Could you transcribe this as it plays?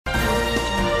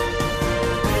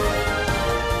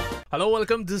Hello,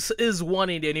 welcome. This is One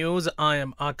India News. I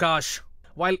am Akash.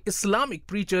 While Islamic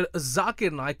preacher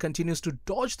Zakir Naik continues to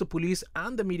dodge the police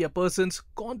and the media persons,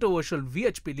 controversial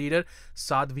VHP leader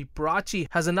Sadhvi Prachi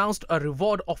has announced a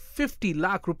reward of 50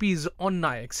 lakh rupees on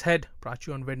Naik's head.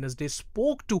 Prachi on Wednesday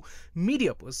spoke to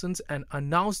media persons and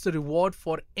announced the reward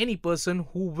for any person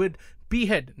who would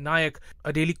behead Naik.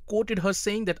 A daily quoted her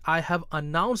saying that I have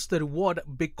announced the reward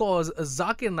because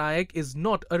Zakir Naik is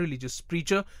not a religious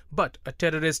preacher but a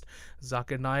terrorist.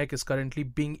 Zakir Naik is currently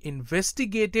being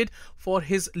investigated for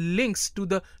his links to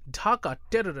the Dhaka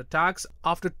terror attacks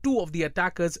after two of the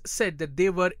attackers said that they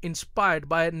were inspired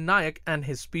by Naik and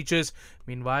his speeches.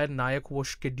 Meanwhile, Naik was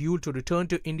scheduled to return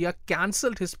to India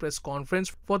cancelled his press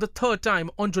conference for the third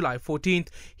time on July 14th.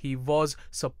 He was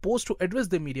supposed to address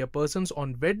the media persons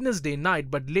on Wednesday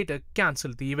night but later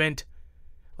cancelled the event.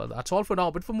 Well, that's all for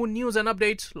now, but for more news and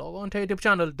updates, log on to our YouTube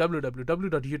channel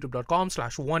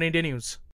www.youtube.com/oneindianews.